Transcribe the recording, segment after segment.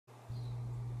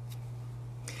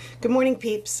Good morning,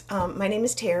 peeps. My name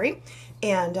is Terry,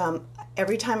 and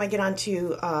every time I get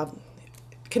onto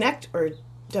Connect or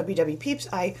WW Peeps,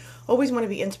 I always want to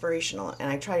be inspirational, and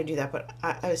I try to do that, but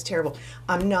I was terrible.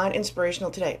 I'm not inspirational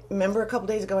today. Remember a couple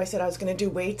days ago I said I was going to do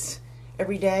weights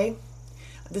every day?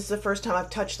 This is the first time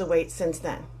I've touched the weights since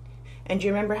then. And do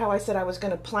you remember how I said I was going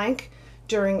to plank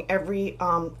during every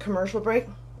commercial break?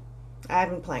 I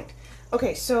haven't planked.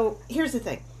 Okay, so here's the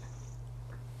thing.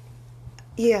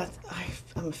 Yeah,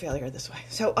 I'm a failure this way.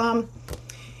 So,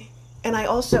 and I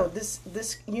also,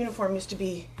 this uniform used to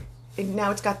be,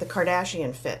 now it's got the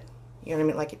Kardashian fit. You know what I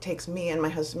mean? Like it takes me and my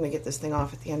husband to get this thing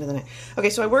off at the end of the night. Okay,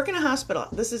 so I work in a hospital.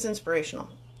 This is inspirational.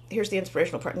 Here's the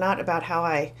inspirational part, not about how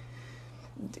I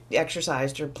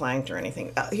exercised or planked or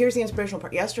anything. Here's the inspirational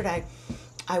part. Yesterday,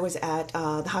 I was at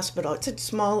the hospital. It's a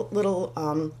small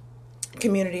little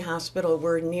community hospital.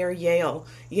 We're near Yale.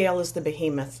 Yale is the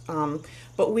behemoth.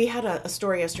 But we had a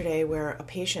story yesterday where a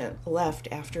patient left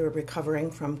after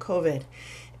recovering from COVID,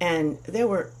 and there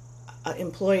were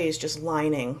employees just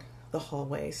lining the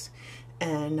hallways.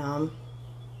 And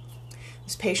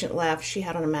this patient left. She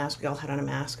had on a mask. We all had on a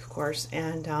mask, of course.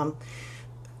 And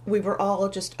we were all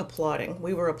just applauding.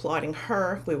 We were applauding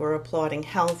her. We were applauding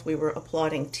health. We were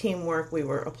applauding teamwork. We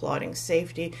were applauding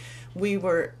safety. We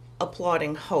were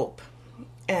applauding hope.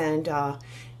 And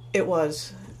it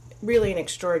was really an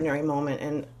extraordinary moment.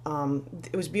 And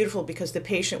it was beautiful because the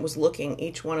patient was looking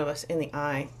each one of us in the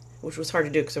eye, which was hard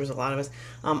to do because there was a lot of us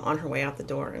on her way out the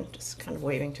door and just kind of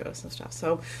waving to us and stuff.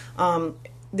 So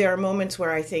there are moments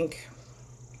where I think,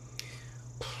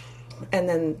 and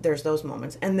then there's those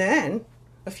moments. And then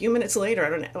a few minutes later, I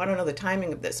don't know the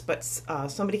timing of this, but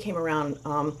somebody came around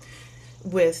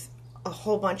with a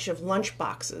whole bunch of lunch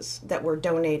boxes that were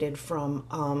donated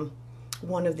from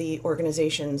one of the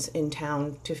organizations in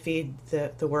town to feed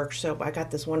the work. So I got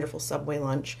this wonderful Subway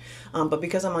lunch. But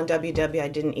because I'm on WW, I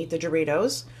didn't eat the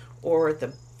Doritos or the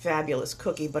fabulous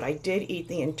cookie, but I did eat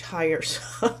the entire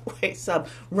Subway sub.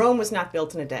 Rome was not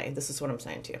built in a day. This is what I'm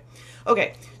saying to you.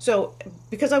 Okay, so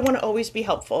because I want to always be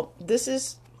helpful,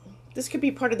 this could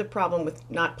be part of the problem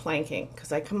with not planking,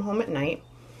 because I come home at night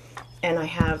and I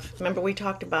have, remember we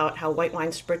talked about how white wine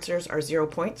spritzers are 0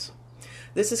 points?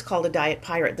 This is called a Diet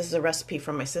Pirate. This is a recipe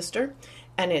from my sister,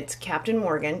 and it's Captain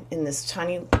Morgan in this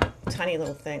tiny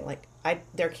little thing. Like,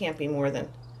 there can't be more than,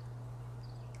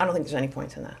 I don't think there's any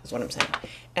points in that, is what I'm saying.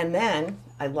 And then,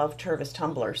 I love Tervis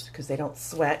tumblers, because they don't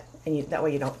sweat, and that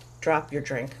way you don't drop your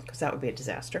drink, because that would be a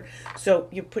disaster. So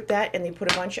you put that, and you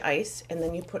put a bunch of ice, and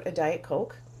then you put a Diet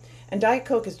Coke. And Diet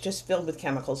Coke is just filled with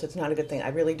chemicals. It's not a good thing. I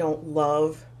really don't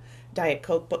love Diet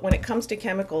Coke, but when it comes to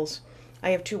chemicals, I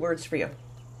have 2 words for you.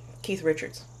 Keith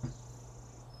Richards.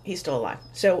 He's still alive.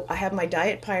 So I have my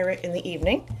Diet Pirate in the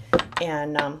evening,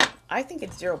 and I think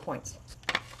it's 0 points.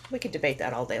 We could debate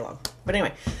that all day long. But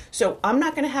anyway, so I'm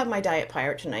not going to have my Diet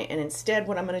Pirate tonight, and instead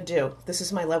what I'm going to do, this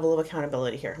is my level of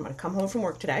accountability here. I'm going to come home from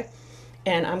work today,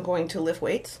 and I'm going to lift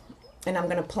weights, and I'm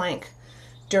going to plank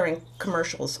during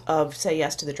commercials of Say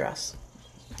Yes to the Dress.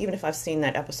 Even if I've seen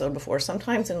that episode before,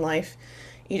 sometimes in life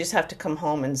you just have to come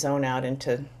home and zone out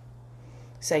into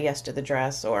Say Yes to the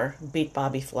Dress or Beat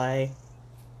Bobby Flay.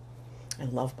 I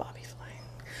love Bobby Flay.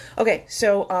 Okay,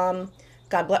 so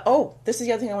God bless. Oh, this is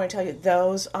the other thing I want to tell you.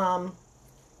 Those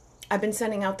I've been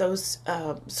sending out those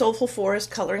Soulful Forest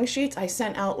coloring sheets. I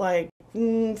sent out like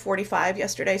 45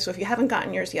 yesterday, so if you haven't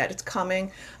gotten yours yet, it's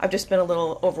coming. I've just been a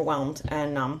little overwhelmed,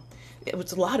 and it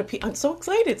was a lot of people. I'm so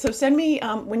excited. So send me,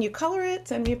 when you color it,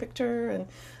 send me a picture.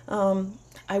 And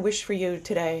I wish for you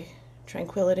today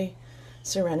tranquility,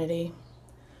 serenity,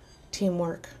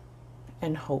 teamwork,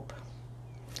 and hope,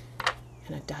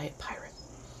 and a Diet Pirate.